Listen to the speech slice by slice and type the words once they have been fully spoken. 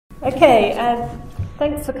Okay,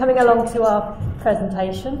 thanks for coming along to our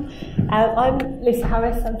presentation. I'm Lisa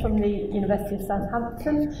Harris, I'm from the University of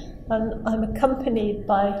Southampton, and I'm accompanied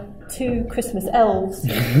by two Christmas elves.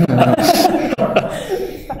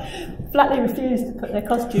 Flatly refused to put their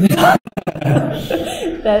costumes on.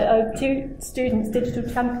 They're two students, digital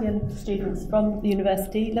champion students from the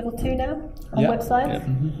university, level 2 now, on web science.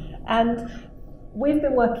 And we've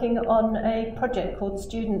been working on a project called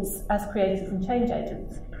Students as Creators and Change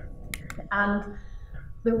Agents. And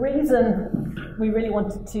the reason we really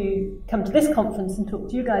wanted to come to this conference and talk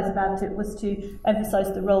to you guys about it was to emphasise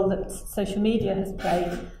the role that social media has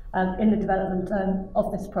played in the development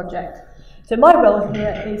of this project. So my role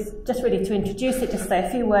here is just really to introduce it, just say a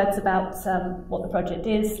few words about what the project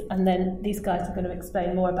is, and then these guys are going to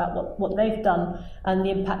explain more about what they've done and the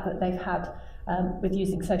impact that they've had with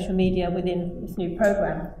using social media within this new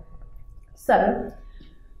programme. So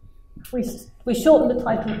we shortened the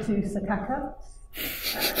title to SocMedHE.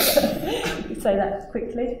 Say that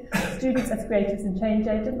quickly. Students as Creators and Change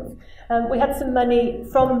Agents. We had some money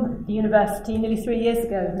from the university nearly 3 years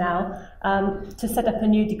ago now to set up a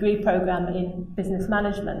new degree programme in business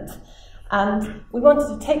management. And we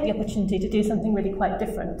wanted to take the opportunity to do something really quite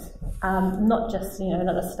different, not just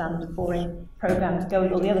another standard boring programme to go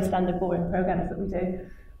with all the other standard boring programmes that we do,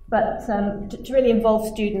 but to really involve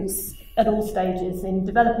students at all stages in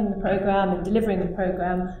developing the programme and delivering the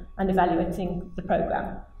programme and evaluating the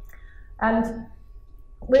programme. And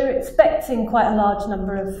we were expecting quite a large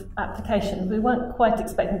number of applications. We weren't quite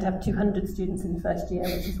expecting to have 200 students in the first year,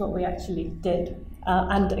 which is what we actually did.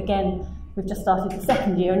 And again, we've just started the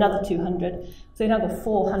second year, another 200. So we've now got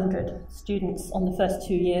 400 students on the first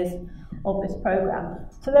 2 years of this programme.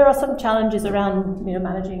 So there are some challenges around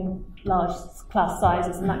managing large class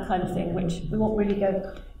sizes and that kind of thing, which we won't really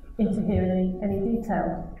go into here in any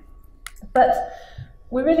detail. But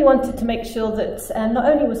we really wanted to make sure that not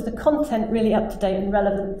only was the content really up to date and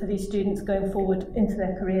relevant for these students going forward into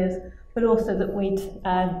their careers, but also that we'd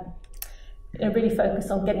really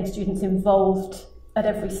focus on getting students involved at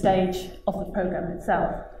every stage of the programme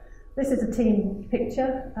itself. This is a team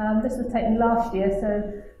picture. This was taken last year,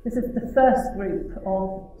 so this is the first group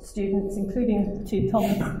of students, including the two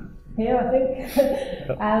Toms here, I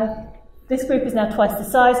think. This group is now twice the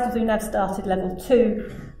size because we've now started level 2.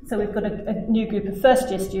 So we've got a new group of first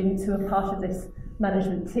year students who are part of this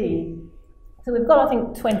management team. So we've got, I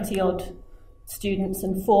think, 20 odd students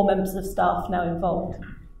and 4 members of staff now involved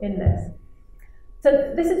in this.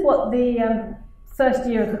 So this is what the first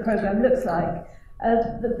year of the programme looks like.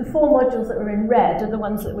 The 4 modules that are in red are the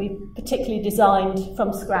ones that we particularly designed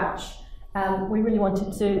from scratch. We really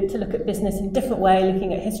wanted to look at business in a different way,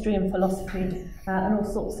 looking at history and philosophy and all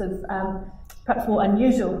sorts of perhaps more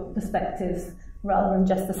unusual perspectives, rather than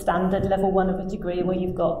just the standard level 1 of a degree where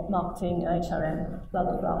you've got marketing, HRM, blah,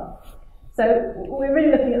 blah, blah. So we're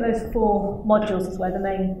really looking at those 4 modules as where the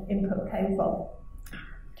main input came from.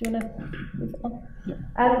 Do you want to move on? Yeah.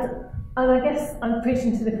 And I guess I'm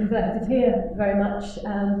preaching to the converted here very much.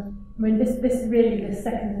 This really, the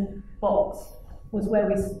second box was where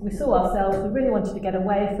we saw ourselves. We really wanted to get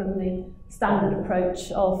away from the standard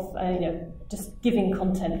approach of just giving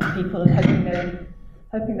content to people and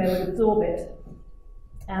hoping they would absorb it.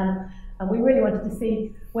 And we really wanted to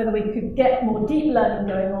see whether we could get more deep learning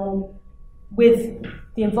going on with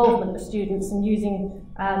the involvement of students and using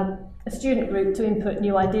a student group to input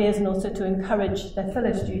new ideas and also to encourage their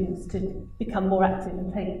fellow students to become more active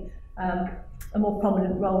and take a more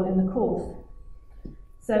prominent role in the course.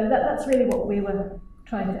 So that's really what we were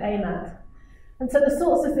trying to aim at. And so the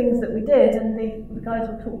sorts of things that we did, and the guys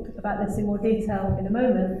will talk about this in more detail in a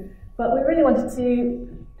moment, but we really wanted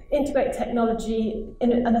to integrate technology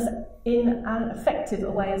in an effective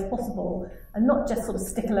a way as possible, and not just sort of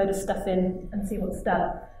stick a load of stuff in and see what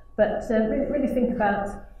stuck, but really think about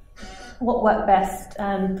what worked best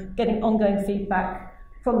and getting ongoing feedback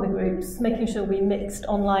from the groups, making sure we mixed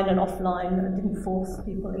online and offline and didn't force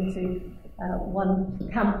people into one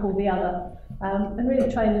camp or the other, and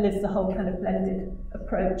really trying to live the whole kind of blended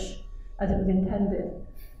approach as it was intended.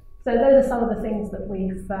 So those are some of the things that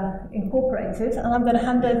we've incorporated, and I'm going to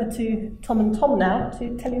hand over to Tom and Tom now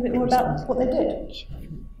to tell you a bit more about what they did.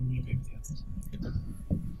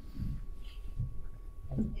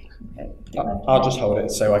 I'll just hold it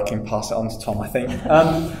so I can pass it on to Tom, I think.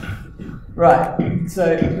 Right,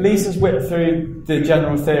 so Lisa's whipped through the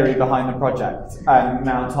general theory behind the project, and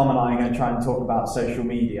now Tom and I are going to try and talk about social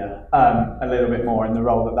media a little bit more and the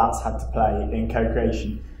role that that's had to play in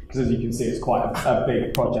co-creation, because as you can see it's quite a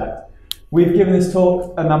big project. We've given this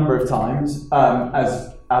talk a number of times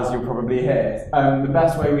as as you'll probably hear. The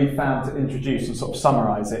best way we've found to introduce and sort of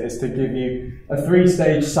summarise it is to give you a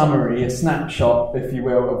 3-stage summary, a snapshot, if you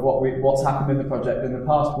will, of what's happened in the project in the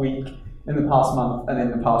past week, in the past month, and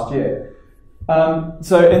in the past year.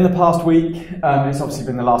 So in the past week, it's obviously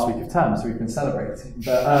been the last week of term, so we've been celebrating.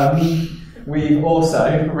 But we've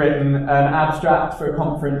also written an abstract for a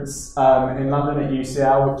conference in London at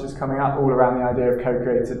UCL, which is coming up, all around the idea of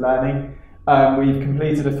co-created learning. We've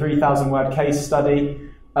completed a 3,000-word case study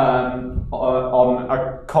on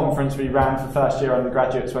a conference we ran for first-year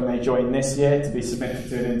undergraduates when they joined this year to be submitted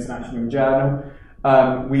to an international journal.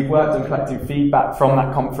 We've worked on collecting feedback from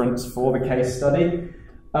that conference for the case study.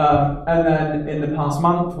 And then in the past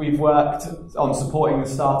month, we've worked on supporting the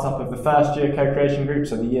startup of the first-year co-creation group,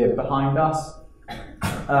 so the year behind us.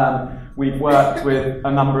 We've worked with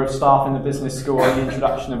a number of staff in the business school on the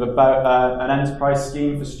introduction of an enterprise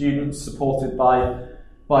scheme for students supported by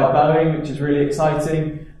Boeing, which is really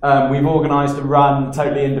exciting. We've organised a run,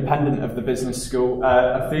 totally independent of the business school,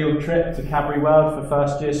 a field trip to Cadbury World for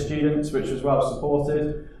first-year students, which was well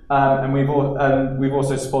supported. And we've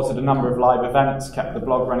also supported a number of live events, kept the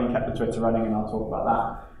blog running, kept the Twitter running, and I'll talk about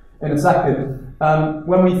that in a second.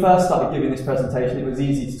 When we first started giving this presentation, it was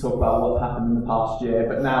easy to talk about what happened in the past year,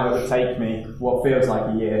 but now it would take me what feels like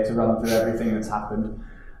a year to run through everything that's happened.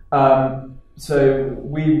 So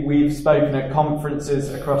we've spoken at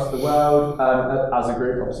conferences across the world as a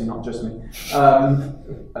group, obviously not just me. We've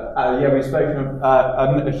spoken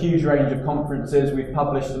at a huge range of conferences. We've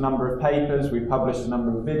published a number of papers. We've published a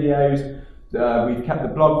number of videos. We've kept the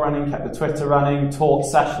blog running, kept the Twitter running, taught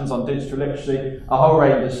sessions on digital literacy, a whole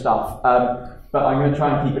range of stuff. But I'm going to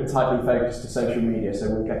try and keep it tightly focused to social media, so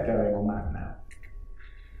we'll get going on that now.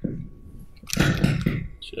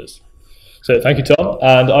 Cheers. So thank you, Tom,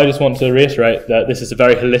 and I just want to reiterate that this is a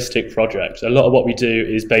very holistic project. A lot of what we do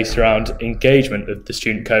is based around engagement of the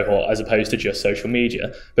student cohort as opposed to just social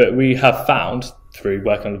media, but we have found through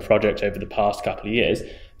working on the project over the past couple of years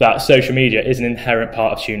that social media is an inherent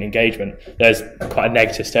part of student engagement. There's quite a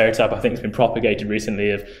negative stereotype I think has been propagated recently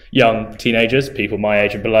of young teenagers, people my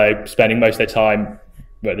age and below, spending most of their time,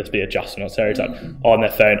 whether this be a just or not stereotype, on their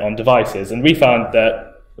phone, on devices, and we found that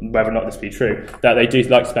whether or not this be true, that they do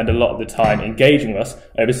like to spend a lot of the time engaging with us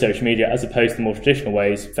over social media as opposed to more traditional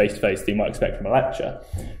ways, face-to-face, that you might expect from a lecture.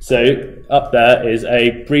 So up there is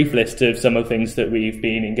a brief list of some of the things that we've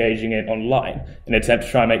been engaging in online in an attempt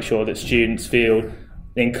to try and make sure that students feel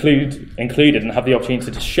included and have the opportunity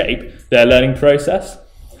to shape their learning process.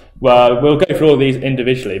 Well, we'll go through all these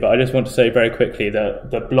individually, but I just want to say very quickly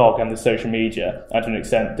that the blog and the social media, and to an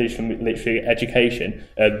extent digital literacy education,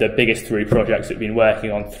 are the biggest 3 projects that we've been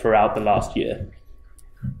working on throughout the last year.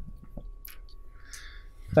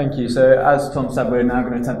 Thank you. So as Tom said, we're now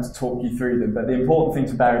going to attempt to talk you through them, but the important thing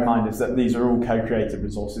to bear in mind is that these are all co-created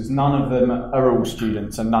resources. None of them are all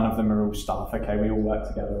students and none of them are all staff. Okay, we all work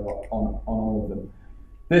together on all of them.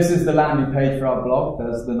 This is the landing page for our blog.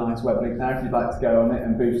 There's the nice web link there if you'd like to go on it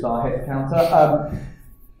and boost our hit counter.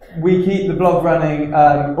 We keep the blog running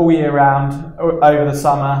all year round, over the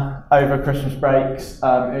summer, over Christmas breaks,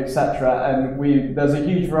 etc. And there's a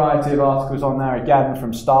huge variety of articles on there, again,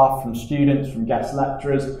 from staff, from students, from guest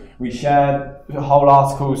lecturers. We share whole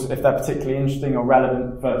articles if they're particularly interesting or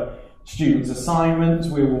relevant for students' assignments.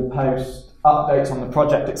 We will post updates on the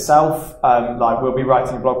project itself, like we'll be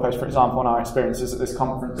writing a blog post, for example, on our experiences at this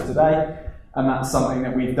conference today, and that's something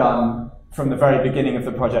that we've done from the very beginning of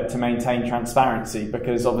the project to maintain transparency,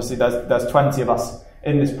 because obviously there's 20 of us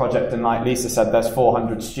in this project, and like Lisa said, there's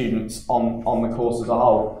 400 students on the course as a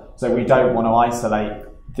whole, so we don't want to isolate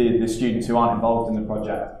the students who aren't involved in the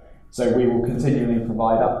project. So we will continually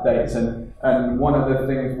provide updates, and one of the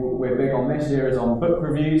things we're big on this year is on book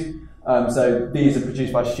reviews. So these are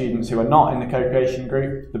produced by students who are not in the co-creation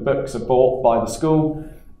group. The books are bought by the school,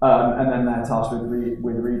 and then they're tasked with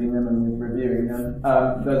reading them and with reviewing them.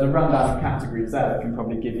 There's a rundown of categories there that can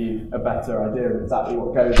probably give you a better idea of exactly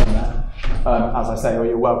what goes on there. As I say, or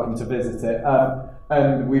you're welcome to visit it.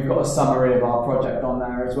 And we've got a summary of our project on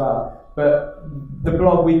there as well. But the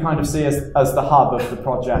blog we kind of see as the hub of the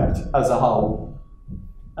project as a whole.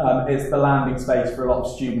 It's the landing space for a lot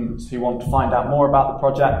of students who want to find out more about the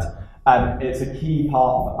project. And it's a key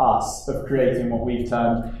part for us of creating what we've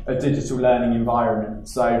termed a digital learning environment.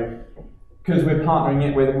 So, because we're partnering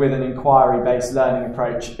it with an inquiry-based learning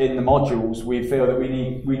approach in the modules, we feel that we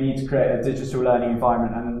need to create a digital learning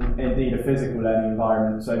environment and indeed a physical learning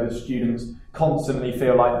environment so that students constantly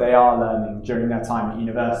feel like they are learning during their time at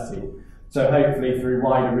university. So hopefully through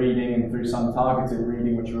wider reading and through some targeted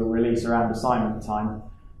reading, which we'll release around assignment time,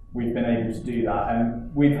 we've been able to do that.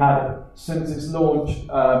 And we've had, since its launch,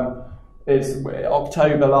 It's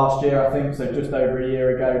October last year, I think, so just over a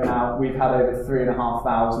year ago now. We've had over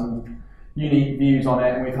 3,500 unique views on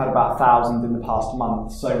it, and we've had about 1,000 in the past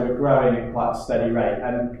month. So we're growing at quite a steady rate.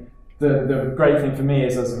 And the great thing for me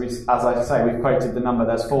is, as I say, we've quoted the number.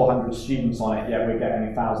 There's 400 students on it, yet we're getting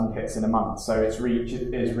 1,000 hits in a month. So its reach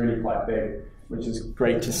is really quite big, which is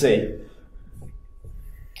great to see.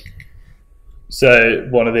 So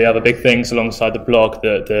one of the other big things alongside the blog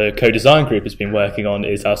that the co-design group has been working on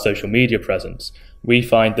is our social media presence. We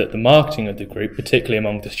find that the marketing of the group, particularly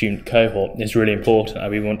among the student cohort, is really important, and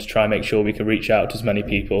we want to try and make sure we can reach out to as many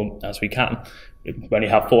people as we can. When you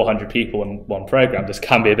have 400 people in one programme, this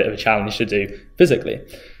can be a bit of a challenge to do physically.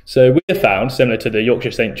 So we have found, similar to the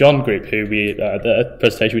Yorkshire St John group, the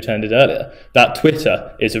presentation we attended earlier, that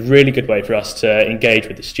Twitter is a really good way for us to engage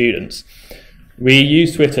with the students. We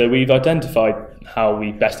use Twitter. We've identified how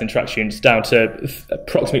we best interact with students down to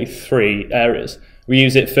approximately 3 areas. We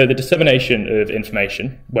use it for the dissemination of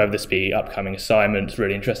information, whether this be upcoming assignments,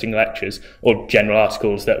 really interesting lectures, or general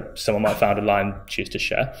articles that someone might find online and choose to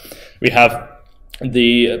share. We have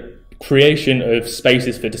the creation of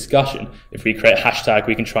spaces for discussion. If we create a hashtag,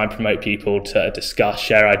 we can try and promote people to discuss,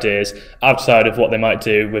 share ideas outside of what they might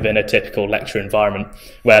do within a typical lecture environment,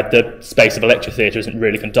 where the space of a lecture theatre isn't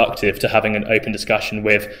really conducive to having an open discussion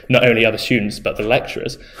with not only other students but the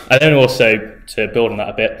lecturers. And then also, to build on that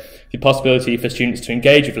a bit, the possibility for students to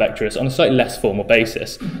engage with lecturers on a slightly less formal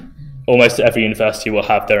basis. Almost every university will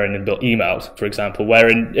have their own inbuilt emails, for example,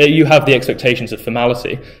 wherein you have the expectations of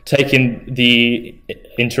formality. Taking the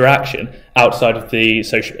interaction outside of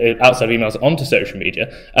emails onto social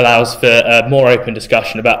media allows for a more open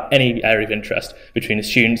discussion about any area of interest between the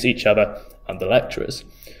students, each other, and the lecturers.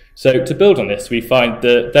 So to build on this, we find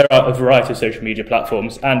that there are a variety of social media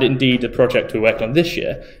platforms, and indeed the project we're working on this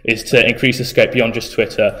year is to increase the scope beyond just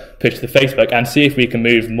Twitter, push to Facebook, and see if we can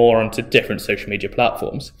move more onto different social media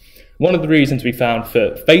platforms. One of the reasons we found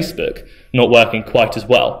for Facebook not working quite as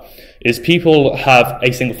well is people have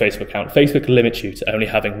a single Facebook account. Facebook limits you to only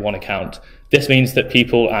having one account. This means that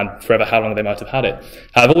people, and forever how long they might have had it,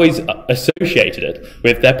 have always associated it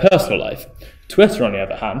with their personal life. Twitter, on the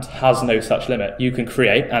other hand, has no such limit. You can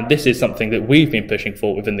create, and this is something that we've been pushing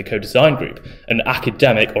for within the co-design group, an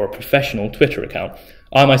academic or a professional Twitter account.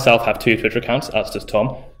 I myself have 2 Twitter accounts, as does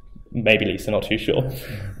Tom. Maybe Lisa, not too sure.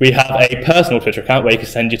 We have a personal Twitter account where you can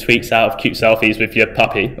send your tweets out of cute selfies with your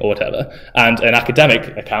puppy or whatever, and an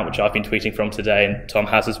academic account, which I've been tweeting from today, and Tom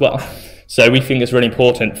has as well. So we think it's really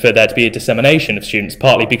important for there to be a dissemination of students,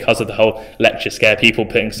 partly because of the whole lecture scare, people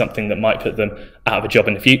putting something that might put them out of a job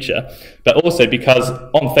in the future, but also because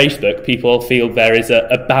on Facebook, people feel there is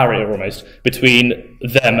a barrier almost between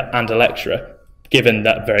them and a lecturer, given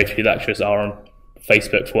that very few lecturers are on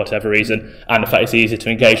Facebook for whatever reason, and the fact it's easier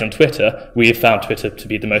to engage on Twitter. We have found Twitter to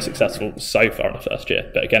be the most successful so far in the first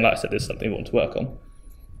year. But again, like I said, this is something we want to work on.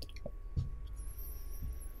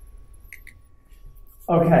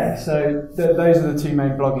 Okay, so those are the 2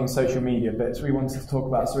 main blogging social media bits we wanted to talk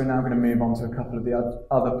about, so we're now going to move on to a couple of the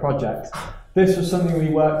other projects. This was something we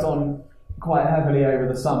worked on quite heavily over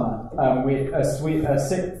the summer. A suite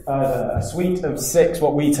of 6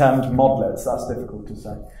 what we termed modlets. That's difficult to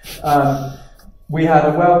say. We had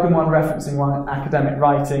a welcome one, referencing one, academic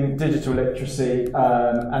writing, digital literacy,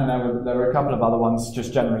 and there were a couple of other ones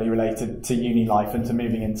just generally related to uni life and to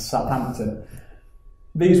moving into Southampton.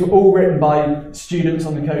 These were all written by students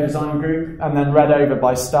on the co-design group and then read over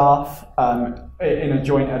by staff in a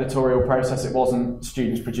joint editorial process. It wasn't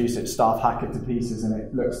students produce it, staff hack it to pieces, and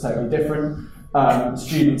it looks totally different.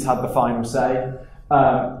 Students had the final say.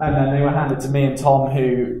 And then they were handed to me and Tom,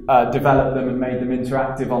 who developed them and made them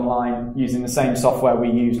interactive online using the same software we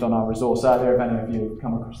used on our resource earlier, if any of you have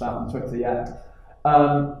come across that on Twitter yet.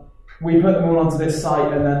 We put them all onto this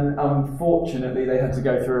site, and then unfortunately they had to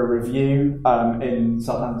go through a review in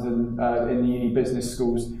Southampton, in the uni business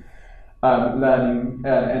schools, learning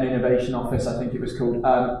and innovation office, I think it was called,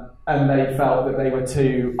 and they felt that they were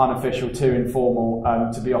too unofficial, too informal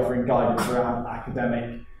to be offering guidance around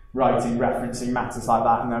academic writing, referencing, matters like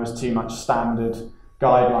that, and there was too much standard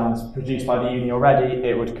guidelines produced by the uni already.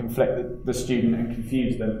 It would conflict the student and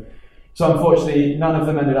confuse them. So unfortunately, none of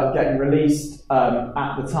them ended up getting released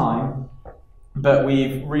at the time, but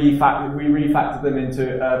we refactored them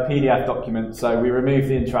into a PDF document. So we removed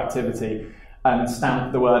the interactivity and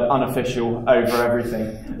stamped the word unofficial over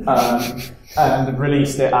everything, and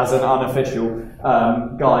released it as an unofficial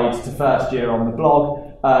guide to first year on the blog.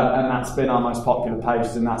 And that's been our most popular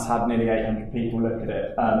post, and that's had nearly 800 people look at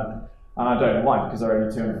it. And I don't know why, because there are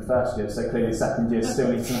only 200 first year, so clearly second year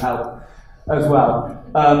still needs some help as well.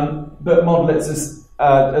 But Modlets is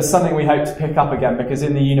as something we hope to pick up again, because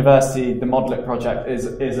in the university the Modlet project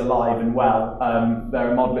is alive and well.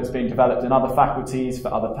 There are Modlets being developed in other faculties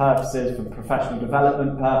for other purposes, for professional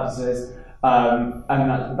development purposes, and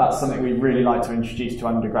that's something we'd really like to introduce to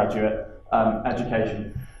undergraduate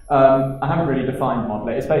education. I haven't really defined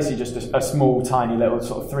Modlet. It's basically just a small, tiny little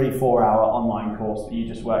sort of 3-4 hour online course that you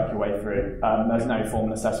just work your way through. There's no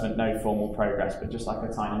formal assessment, no formal progress, but just like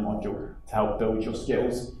a tiny module to help build your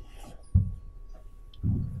skills.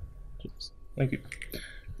 Thank you.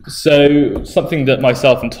 So something that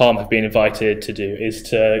myself and Tom have been invited to do is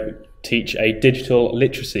to teach a digital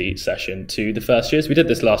literacy session to the first years. We did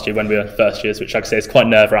this last year when we were first years, which, like I say, is quite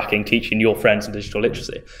nerve-wracking, teaching your friends in digital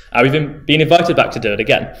literacy. And we've been invited back to do it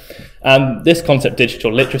again. And this concept,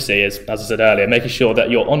 digital literacy, is, as I said earlier, making sure that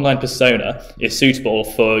your online persona is suitable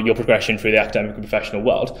for your progression through the academic and professional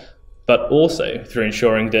world, but also through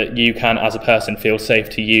ensuring that you can, as a person, feel safe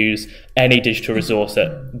to use any digital resource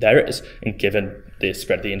that there is. And given the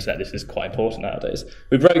spread of the internet, this is quite important nowadays.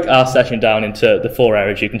 We broke our session down into the 4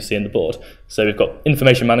 areas you can see on the board. So we've got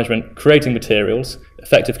information management, creating materials,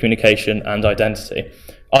 effective communication, and identity.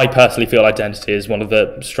 I personally feel identity is one of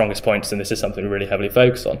the strongest points, and this is something we really heavily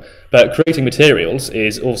focus on. But creating materials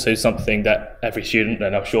is also something that every student,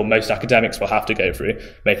 and I'm sure most academics, will have to go through,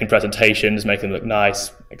 making presentations, making them look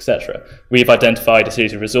nice, etc. We've identified a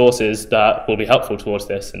series of resources that will be helpful towards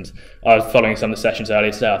this, and I was following some of the sessions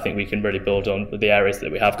earlier today. I think we can really build on the areas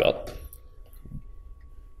that we have got.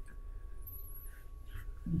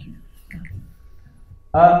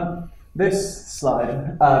 This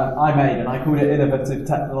slide I made, and I called it Innovative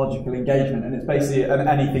Technological Engagement, and it's basically an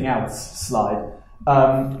anything else slide.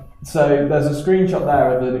 So there's a screenshot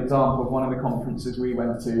there of an example of one of the conferences we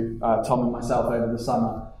went to, Tom and myself, over the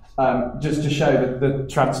summer, just to show the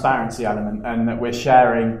transparency element, and that we're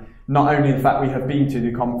sharing not only the fact we have been to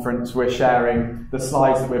the conference, we're sharing the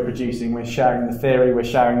slides that we're producing, we're sharing the theory, we're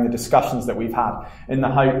sharing the discussions that we've had, in the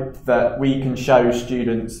hope that we can show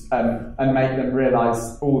students and make them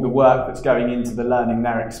realise all the work that's going into the learning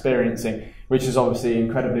they're experiencing, which is obviously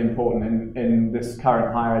incredibly important in this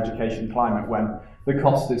current higher education climate when the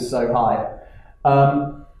cost is so high.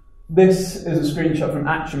 This is a screenshot from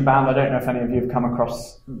Action Bound. I don't know if any of you have come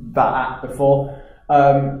across that app before.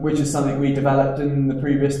 Which is something we developed in the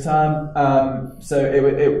previous term. So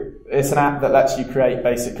it's an app that lets you create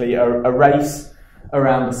basically a race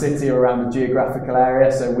around the city or around the geographical area.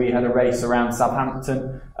 So we had a race around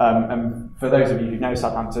Southampton, and for those of you who know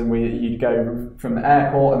Southampton, you'd go from the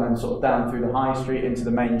airport and then sort of down through the high street into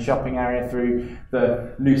the main shopping area, through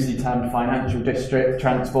the loosely termed financial district,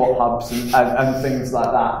 transport hubs and things like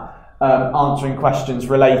that. Answering questions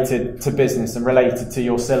related to business and related to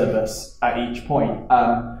your syllabus at each point.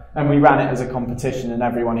 And we ran it as a competition, and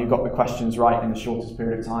everyone who got the questions right in the shortest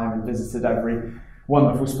period of time and visited every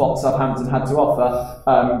wonderful spot Southampton had to offer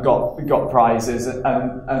got prizes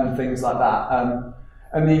and things like that.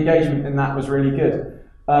 And the engagement in that was really good.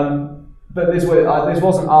 But this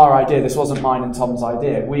wasn't our idea, this wasn't mine and Tom's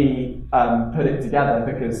idea. We put it together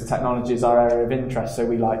because technology is our area of interest, so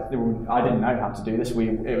I didn't know how to do this,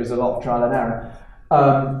 it was a lot of trial and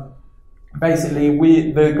error. Basically,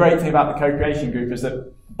 the great thing about the co-creation group is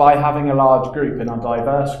that by having a large group and a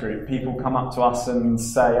diverse group, people come up to us and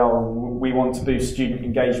say, oh, we want to boost student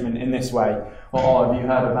engagement in this way, or oh, have you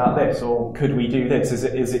heard about this, or could we do this,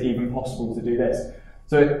 is it even possible to do this?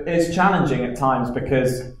 So it's challenging at times,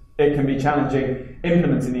 because it can be challenging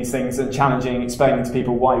implementing these things and challenging explaining to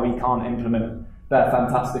people why we can't implement their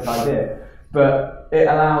fantastic idea. But it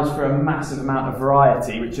allows for a massive amount of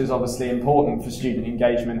variety, which is obviously important for student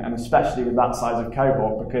engagement, and especially with that size of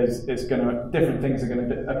cohort, because different things are going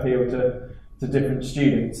to appeal to different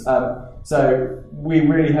students. So we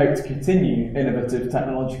really hope to continue innovative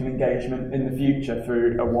technological engagement in the future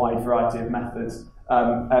through a wide variety of methods.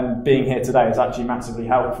 And being here today is actually massively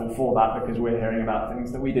helpful for that, because we're hearing about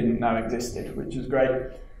things that we didn't know existed, which is great.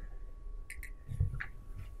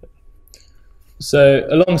 So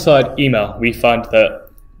alongside email, we find that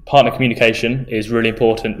partner communication is really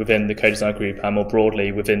important within the co-design group and more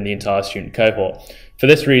broadly within the entire student cohort. For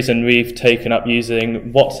this reason, we've taken up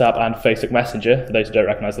using WhatsApp and Facebook Messenger, for those who don't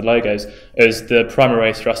recognise the logos, as the primary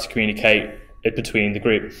ways for us to communicate between the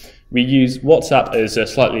group. We use WhatsApp as a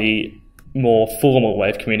slightly more formal way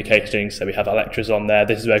of communicating, so we have our lecturers on there.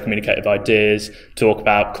 This is where we communicate with ideas, talk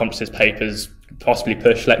about conferences, papers, possibly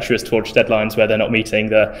push lecturers towards deadlines where they're not meeting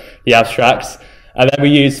the abstracts. And then we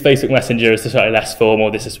use Facebook Messenger as the slightly less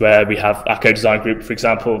formal. This is where we have our co-design group, for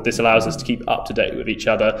example. This allows us to keep up to date with each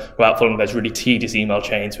other without following those really tedious email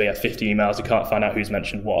chains where you have 50 emails, you can't find out who's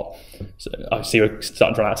mentioned what. So I see we're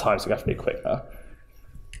starting to run out of time, so we have to be quick now.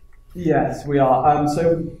 Yes, we are.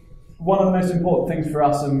 So one of the most important things for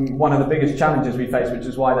us, and one of the biggest challenges we face, which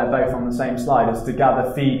is why they're both on the same slide, is to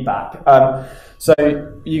gather feedback. So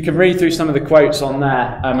you can read through some of the quotes on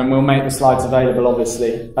there, and we'll make the slides available,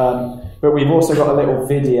 obviously. But we've also got a little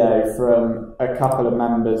video from a couple of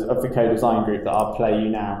members of the co-design group that I'll play you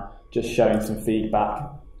now, just showing some feedback.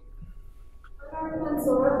 I'm my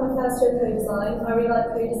first year co-design. I really like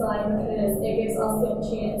co-design because it gives us the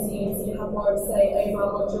opportunity to have more of a say over our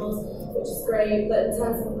modules, which is great, but in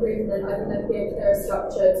terms of improvement, I think there could be a clearer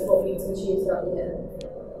structure to what we need to achieve throughout the year.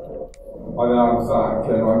 Hi there, I'm Zach,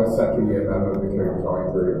 and I'm a second year member of the co-design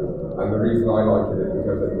group, and the reason I like it is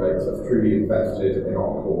because it makes us truly invested in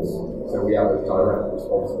our course, so we have a direct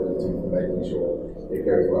responsibility for making sure it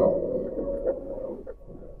goes well.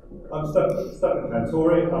 I'm Stefan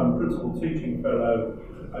Cantori. I'm Principal Teaching Fellow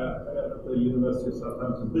at the University of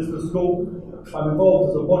Southampton Business School. I'm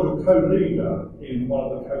involved as a module co-leader in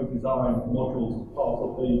one of the co-design modules as part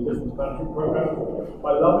of the business management program.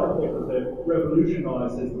 I love it because it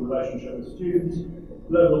revolutionises the relationship with students.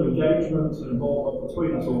 Level of engagement and involvement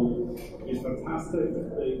between us all is fantastic.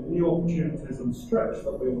 The new opportunities and stretch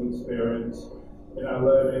that we will experience in our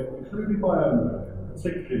learning, including my own learning,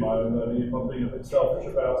 particularly my own learning, if I'm being a bit selfish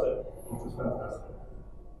about it, which is fantastic.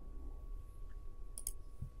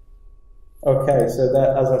 Okay, so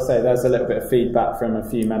there, as I say, there's a little bit of feedback from a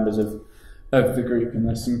few members of the group, and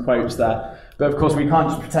there's some quotes there. But of course, we can't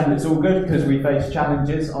just pretend it's all good, because we face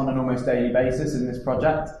challenges on an almost daily basis in this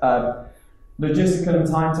project. Logistical and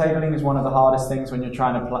timetabling is one of the hardest things when you're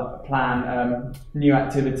trying to plan new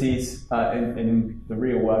activities in the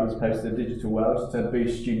real world as opposed to the digital world to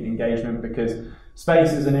boost student engagement, because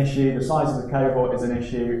space is an issue, the size of the cohort is an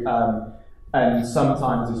issue, and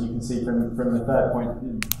sometimes, as you can see from the third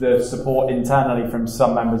point, the support internally from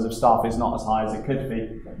some members of staff is not as high as it could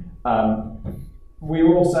be. We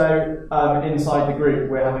also, inside the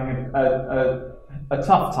group, we're having a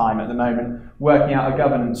tough time at the moment working out a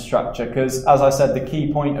governance structure, because, as I said, the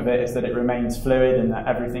key point of it is that it remains fluid and that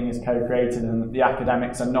everything is co-created and that the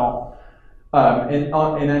academics are not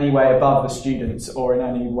in any way above the students or in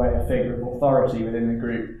any way a figure of authority within the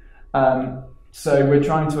group. So we're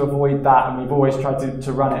trying to avoid that, and we've always tried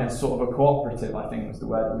to run it as sort of a cooperative, I think was the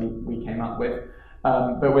word we came up with.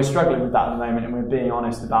 But we're struggling with that at the moment, and we're being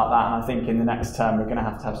honest about that, and I think in the next term we're going to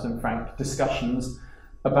have some frank discussions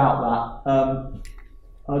about that.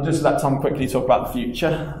 I'll just let Tom quickly talk about the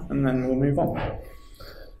future, and then we'll move on.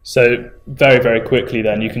 So very, very quickly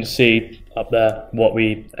then, you can see up there what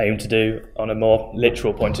we aim to do on a more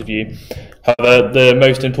literal point of view. However, the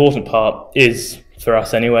most important part is, for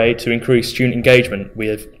us anyway, to increase student engagement. We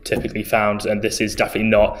have typically found, and this is definitely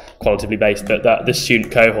not qualitatively based, but that the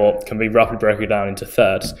student cohort can be roughly broken down into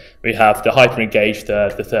thirds. We have the hyper-engaged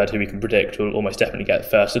third, the third who we can predict will almost definitely get the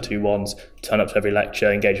first of 2 ones, turn up to every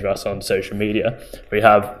lecture, engage with us on social media. We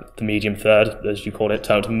have the medium third, as you call it,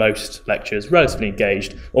 turn up to most lectures, relatively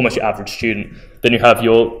engaged, almost your average student. Then you have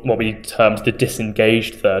your, what we termed the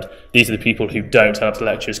disengaged third. These are the people who don't turn up to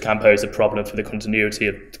lectures, can pose a problem for the continuity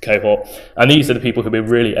of the cohort. And these are the people who we're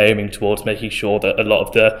really aiming towards, making sure that a lot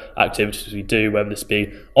of the activities we do, whether this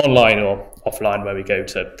be online or offline, where we go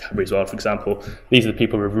to Cadbury's World, for example, these are the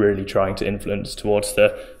people we're really trying to influence towards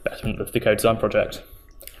the betterment of the co-design project.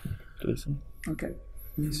 Okay.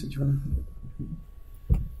 Lisa, do you want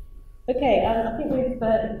to... Okay, I think we've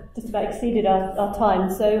just about exceeded our time,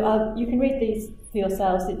 so you can read these for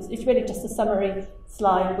yourselves. It's really just a summary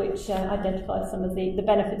slide which identifies some of the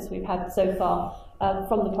benefits we've had so far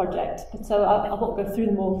from the project. So I won't go through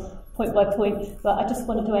them all point by point, but I just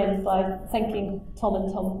wanted to end by thanking Tom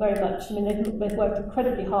and Tom very much. I mean, they've worked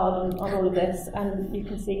incredibly hard on all of this, and you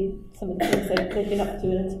can see some of the things they've been up to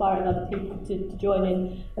and inspiring other people to join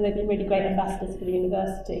in, and they've been really great ambassadors for the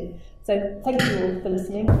university. So thank you all for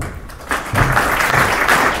listening.